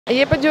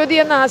അയ്യപ്പ ജ്യോതി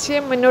എന്ന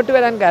ആശയം മുന്നോട്ട്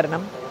വരാൻ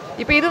കാരണം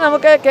ഇപ്പോൾ ഇത്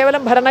നമുക്ക്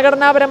കേവലം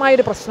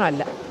ഭരണഘടനാപരമായൊരു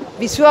പ്രശ്നമല്ല,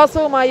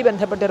 വിശ്വാസവുമായി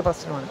ബന്ധപ്പെട്ടൊരു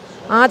പ്രശ്നമാണ്,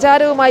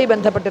 ആചാരവുമായി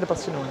ബന്ധപ്പെട്ടൊരു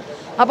പ്രശ്നമാണ്.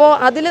 അപ്പോൾ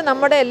അതിൽ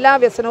നമ്മുടെ എല്ലാ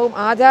വ്യസനവും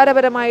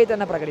ആചാരപരമായി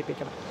തന്നെ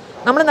പ്രകടിപ്പിക്കണം.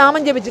 നമ്മൾ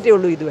നാമം ജപിച്ചിട്ടേ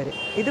ഉള്ളൂ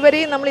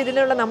ഇതുവരെയും നമ്മൾ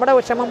ഇതിനുള്ള നമ്മുടെ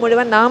വിഷമം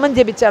മുഴുവൻ നാമം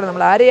ജപിച്ചാണ്.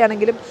 നമ്മൾ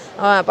ആരെയാണെങ്കിലും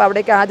അപ്പോൾ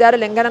അവിടേക്ക് ആചാര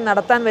ലംഘനം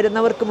നടത്താൻ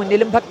വരുന്നവർക്ക്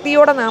മുന്നിലും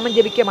ഭക്തിയോടെ നാമം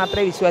ജപിക്കുക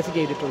മാത്രമേ വിശ്വാസി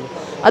ചെയ്തിട്ടുള്ളൂ.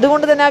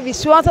 അതുകൊണ്ട് തന്നെ ആ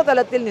വിശ്വാസ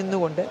തലത്തിൽ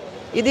നിന്നുകൊണ്ട്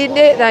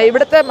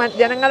ഇവിടുത്തെ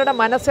ജനങ്ങളുടെ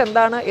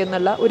മനസ്സെന്താണ്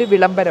എന്നുള്ള ഒരു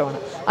വിളംബരമാണ്.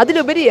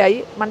 അതിലുപരിയായി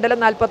മണ്ഡലം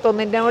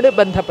 41-നോട്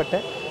ബന്ധപ്പെട്ട്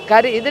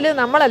കാര്യം ഇതിൽ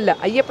നമ്മളല്ല,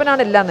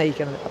 അയ്യപ്പനാണ് എല്ലാം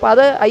നയിക്കുന്നത്. അപ്പോൾ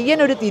അത്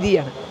അയ്യനൊരു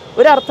തിരിയാണ്.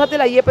 ഒരർത്ഥത്തിൽ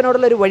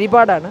അയ്യപ്പനോടുള്ള ഒരു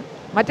വഴിപാടാണ്,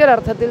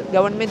 മറ്റൊരർത്ഥത്തിൽ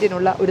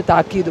ഗവൺമെൻറ്റിനുള്ള ഒരു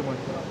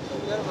താക്കീതുമാണ്.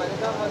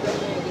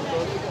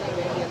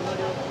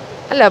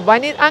 അല്ല,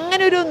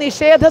 അങ്ങനെ ഒരു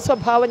നിഷേധ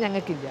സ്വഭാവം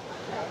ഞങ്ങൾക്കില്ല.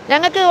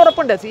 ഞങ്ങൾക്ക്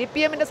ഉറപ്പുണ്ട്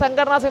CPM-ൻ്റെ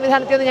സംഘടനാ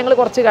സംവിധാനത്തിൽ നിന്ന് ഞങ്ങൾ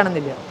കുറച്ച്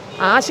കാണുന്നില്ല.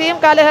 ആശയം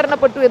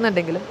കാലഹരണപ്പെട്ടു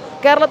എന്നുണ്ടെങ്കിലും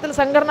കേരളത്തിൽ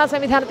സംഘടനാ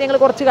സംവിധാനത്തെ ഞങ്ങൾ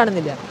കുറച്ച്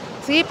കാണുന്നില്ല.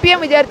 CPM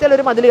വിചാരിച്ചാൽ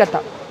ഒരു മതിൽ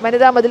കെട്ടാം,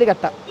 വനിതാ മതിൽ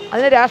കെട്ടാം.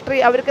 അതിന്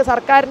അവർക്ക്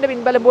സർക്കാരിൻ്റെ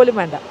പിൻബലം പോലും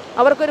വേണ്ട,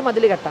 അവർക്കൊരു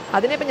മതിൽ കെട്ടാം.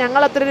 അതിനിപ്പോൾ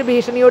ഞങ്ങൾ അത്ര ഒരു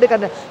ഭീഷണിയോട്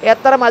കണ്ട്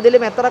എത്ര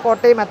മതിലും എത്ര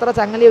കോട്ടയും എത്ര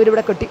ചങ്ങലയും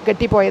അവരിവിടെ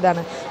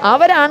കെട്ടിപ്പോയതാണ്.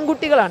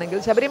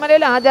 ആൺകുട്ടികളാണെങ്കിൽ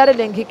ശബരിമലയിൽ ആചാരം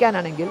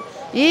ലംഘിക്കാനാണെങ്കിൽ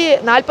ഈ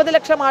 40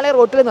 ലക്ഷം ആളെ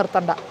റോട്ടിൽ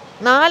നിർത്തണ്ട,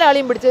 4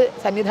 ആളെയും പിടിച്ച്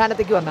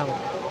സന്നിധാനത്തേക്ക് വന്നാൽ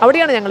മതി.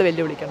 അവിടെയാണ് ഞങ്ങൾ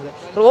വെല്ലുവിളിക്കുന്നത്.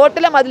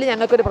 റോട്ടിലെ മതിൽ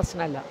ഞങ്ങൾക്കൊരു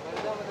പ്രശ്നമല്ല,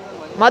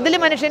 മതിൽ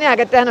മനുഷ്യനെ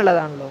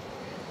അകറ്റാനുള്ളതാണല്ലോ.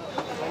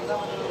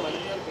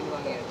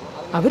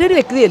 അവരൊരു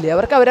വ്യക്തിയല്ലേ,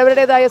 അവർക്ക്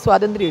അവരവരുടേതായ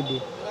സ്വാതന്ത്ര്യമില്ലേ.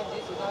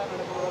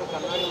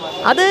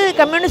 അത്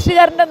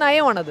കമ്മ്യൂണിസ്റ്റുകാരൻ്റെ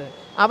നയമാണത്.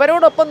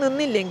 അവരോടൊപ്പം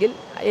നിന്നില്ലെങ്കിൽ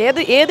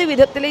ഏത്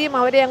വിധത്തിലെയും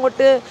അവരെ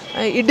അങ്ങോട്ട്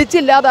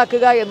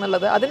ഇടിച്ചില്ലാതാക്കുക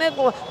എന്നുള്ളത്, അതിന്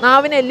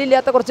നാവിന്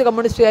എല്ലില്ലാത്ത കുറച്ച്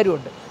കമ്മ്യൂണിസ്റ്റുകാരും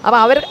ഉണ്ട്. അപ്പോൾ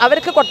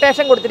അവർക്ക്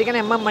കൊട്ടേഷൻ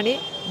കൊടുത്തിരിക്കുന്ന MM മണി,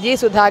 G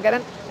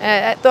സുധാകരൻ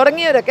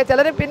തുടങ്ങിയവരൊക്കെ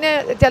ചിലർ പിന്നെ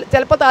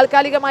ചിലപ്പോൾ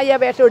താൽക്കാലികമായി ആ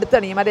വേഷം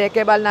എടുത്തണിയും. അത് AK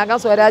ബാലനാകാം,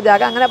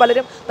 സ്വരാജാകാം, അങ്ങനെ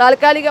പലരും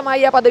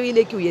താൽക്കാലികമായി ആ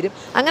പദവിയിലേക്ക് ഉയരും.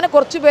 അങ്ങനെ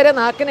കുറച്ച് പേരെ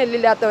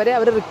നാക്കിനെല്ലില്ലാത്തവരെ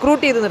അവർ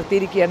റിക്രൂട്ട് ചെയ്ത്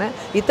നിർത്തിയിരിക്കുകയാണ്.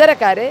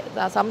 ഇത്തരക്കാരെ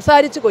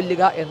സംസാരിച്ച്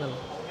കൊല്ലുക എന്നുള്ളത്.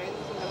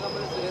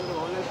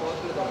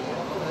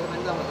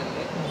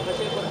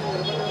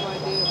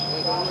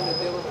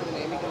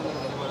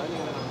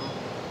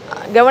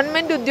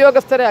 ഗവൺമെൻറ്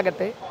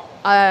ഉദ്യോഗസ്ഥരാകട്ടെ,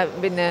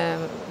 പിന്നെ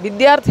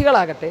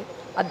വിദ്യാർത്ഥികളാകട്ടെ,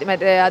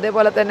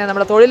 അതേപോലെ തന്നെ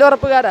നമ്മുടെ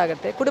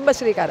തൊഴിലുറപ്പുകാരാകട്ടെ,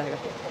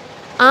 കുടുംബശ്രീക്കാരാകട്ടെ,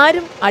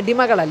 ആരും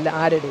അടിമകളല്ല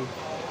ആരുടെയും.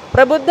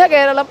 പ്രബുദ്ധ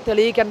കേരളം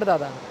തെളിയിക്കേണ്ടത്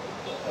അതാണ്.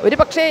 ഒരു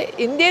പക്ഷേ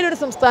ഇന്ത്യയിലൊരു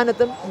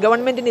സംസ്ഥാനത്തും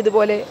ഗവൺമെൻറ്റിന്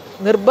ഇതുപോലെ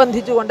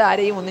നിർബന്ധിച്ചുകൊണ്ട്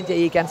ആരെയും ഒന്നും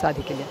ചെയ്യിക്കാൻ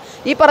സാധിക്കില്ല.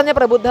 ഈ പറഞ്ഞ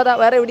പ്രബുദ്ധത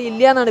വേറെ എവിടെ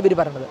ഇല്ല എന്നാണ് ഇവർ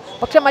പറയുന്നത്.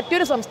 പക്ഷേ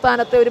മറ്റൊരു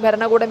സംസ്ഥാനത്തെ ഒരു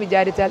ഭരണകൂടം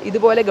വിചാരിച്ചാൽ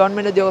ഇതുപോലെ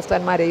ഗവൺമെൻറ്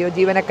ഉദ്യോഗസ്ഥന്മാരെയോ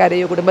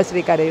ജീവനക്കാരെയോ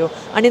കുടുംബശ്രീക്കാരെയോ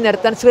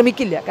അണിനിരത്താൻ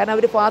ശ്രമിക്കില്ല. കാരണം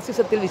അവർ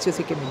ഫാസിസത്തിൽ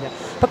വിശ്വസിക്കുന്നില്ല.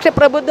 പക്ഷേ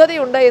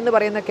പ്രബുദ്ധതയുണ്ട് എന്ന്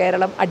പറയുന്ന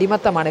കേരളം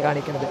അടിമത്തമാണ്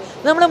കാണിക്കുന്നത്.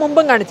 നമ്മൾ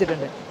മുമ്പും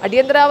കാണിച്ചിട്ടുണ്ട്.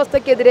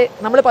 അടിയന്തരാവസ്ഥയ്ക്കെതിരെ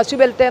നമ്മൾ പശു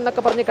ബെൽറ്റ്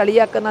എന്നൊക്കെ പറഞ്ഞ്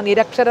കളിയാക്കുന്ന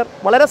നിരക്ഷരർ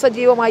വളരെ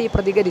സജീവമായി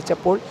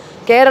പ്രതികരിച്ചപ്പോൾ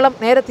കേരളം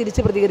നേരെ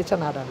തിരിച്ച് പ്രതികരിച്ച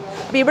നാടാണ്.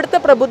 അപ്പോൾ ഇവിടുത്തെ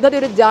പ്രബുദ്ധത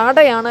ഒരു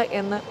ജാടയാണ്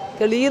എന്ന്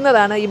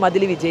തെളിയുന്നതാണ് ഈ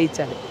മതിൽ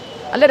വിജയിച്ചാൽ.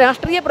 അല്ല,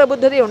 രാഷ്ട്രീയ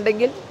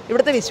പ്രബുദ്ധതയുണ്ടെങ്കിൽ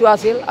ഇവിടുത്തെ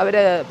വിശ്വാസികൾ അവർ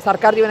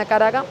സർക്കാർ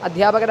ജീവനക്കാരാകാം,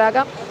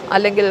 അധ്യാപകരാകാം,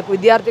 അല്ലെങ്കിൽ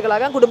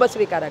വിദ്യാർത്ഥികളാകാം,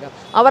 കുടുംബശ്രീക്കാരാകാം,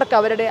 അവർക്ക്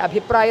അവരുടെ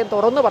അഭിപ്രായം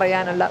തുറന്നു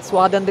പറയാനുള്ള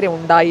സ്വാതന്ത്ര്യം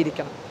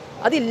ഉണ്ടായിരിക്കണം.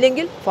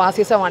 അതില്ലെങ്കിൽ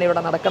ഫാസിസമാണ്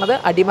ഇവിടെ നടക്കുന്നത്,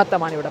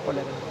 അടിമത്തമാണ് ഇവിടെ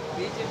പുലരുന്നത്.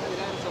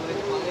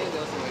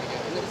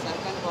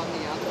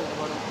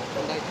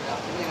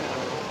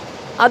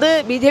 അത്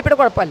BJPയുടെ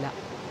കുഴപ്പമല്ല.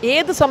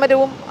 ഏത്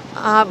സമരവും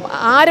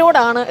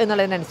ആരോടാണ്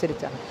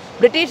എന്നുള്ളതിനനുസരിച്ചാണ്.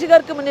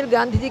 ബ്രിട്ടീഷുകാർക്ക് മുന്നിൽ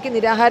ഗാന്ധിജിക്ക്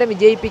നിരാഹാരം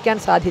വിജയിപ്പിക്കാൻ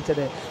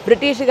സാധിച്ചത്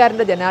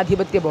ബ്രിട്ടീഷുകാരൻ്റെ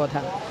ജനാധിപത്യ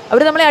ബോധമാണ്.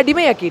 അവർ നമ്മളെ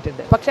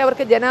അടിമയാക്കിയിട്ടുണ്ട്. പക്ഷേ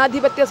അവർക്ക്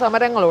ജനാധിപത്യ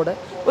സമരങ്ങളോട്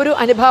ഒരു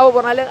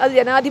അനുഭാവപൂർണ്ണ, അല്ലെങ്കിൽ അത്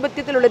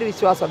ജനാധിപത്യത്തിലുള്ളൊരു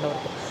വിശ്വാസമുണ്ട്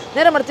അവർക്ക്.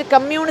 നേരെ മറിച്ച്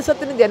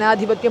കമ്മ്യൂണിസത്തിന്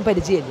ജനാധിപത്യം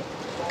പരിചയമില്ല.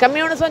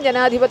 കമ്മ്യൂണിസവും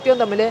ജനാധിപത്യവും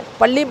തമ്മിൽ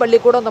പള്ളിയും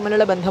പള്ളിക്കൂടവും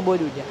തമ്മിലുള്ള ബന്ധം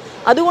പോലും ഇല്ല.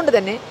 അതുകൊണ്ട്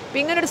തന്നെ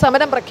ഇങ്ങനൊരു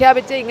സമരം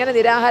പ്രഖ്യാപിച്ച് ഇങ്ങനെ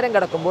നിരാഹാരം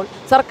കിടക്കുമ്പോൾ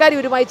സർക്കാർ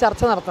ഇവരുമായി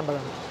ചർച്ച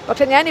നടത്തേണ്ടതാണ്.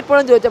 പക്ഷേ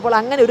ഞാനിപ്പോഴും ചോദിച്ചപ്പോൾ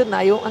അങ്ങനെ ഒരു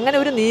നയവും അങ്ങനെ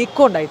ഒരു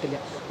നീക്കവും ഉണ്ടായിട്ടില്ല.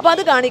 അപ്പോൾ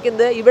അത്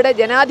കാണിക്കുന്നത് ഇവിടെ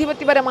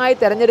ജനാധിപത്യപരമായി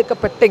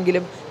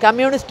തിരഞ്ഞെടുക്കപ്പെട്ടെങ്കിലും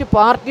കമ്മ്യൂണിസ്റ്റ്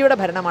പാർട്ടിയുടെ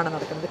ഭരണമാണ്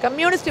നടക്കുന്നത്.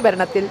 കമ്മ്യൂണിസ്റ്റ്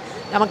ഭരണത്തിൽ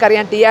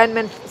നമുക്കറിയാം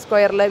ടിയാൻമെൻ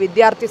സ്ക്വയറിൽ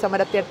വിദ്യാർത്ഥി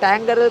സമരത്തെ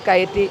ടാങ്കറിൽ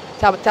കയറ്റി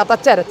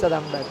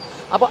ചതച്ചരച്ചതാണ്.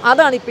 അപ്പോൾ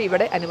അതാണിപ്പോൾ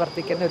ഇവിടെ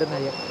അനുവർത്തിക്കുന്ന ഒരു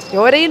നയം.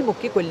 ചോരയിൽ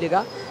മുക്കി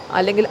കൊല്ലുക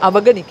അല്ലെങ്കിൽ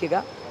അവഗണിക്കുക,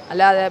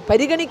 അല്ലാതെ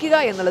പരിഗണിക്കുക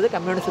എന്നുള്ളത്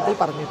കമ്മ്യൂണിസത്തിൽ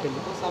പറഞ്ഞിട്ടില്ല.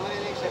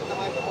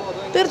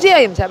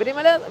 തീർച്ചയായും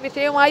ശബരിമല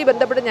വിഷയവുമായി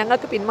ബന്ധപ്പെട്ട്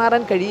ഞങ്ങൾക്ക്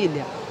പിന്മാറാൻ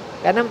കഴിയില്ല.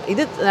 കാരണം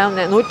ഇത്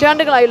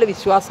നൂറ്റാണ്ടുകളായുള്ള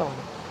വിശ്വാസമാണ്.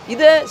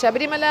 ഇത്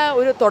ശബരിമല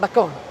ഒരു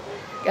തുടക്കമാണ്.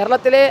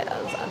 കേരളത്തിലെ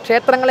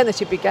ക്ഷേത്രങ്ങളെ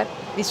നശിപ്പിക്കാൻ,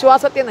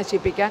 വിശ്വാസത്തെ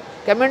നശിപ്പിക്കാൻ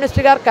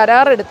കമ്മ്യൂണിസ്റ്റുകാർ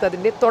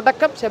കരാറെടുത്തതിൻ്റെ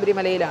തുടക്കം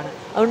ശബരിമലയിലാണ്.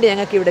 അതുകൊണ്ട്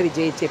ഞങ്ങൾക്ക് ഇവിടെ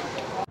വിജയിച്ചേ പറ്റും.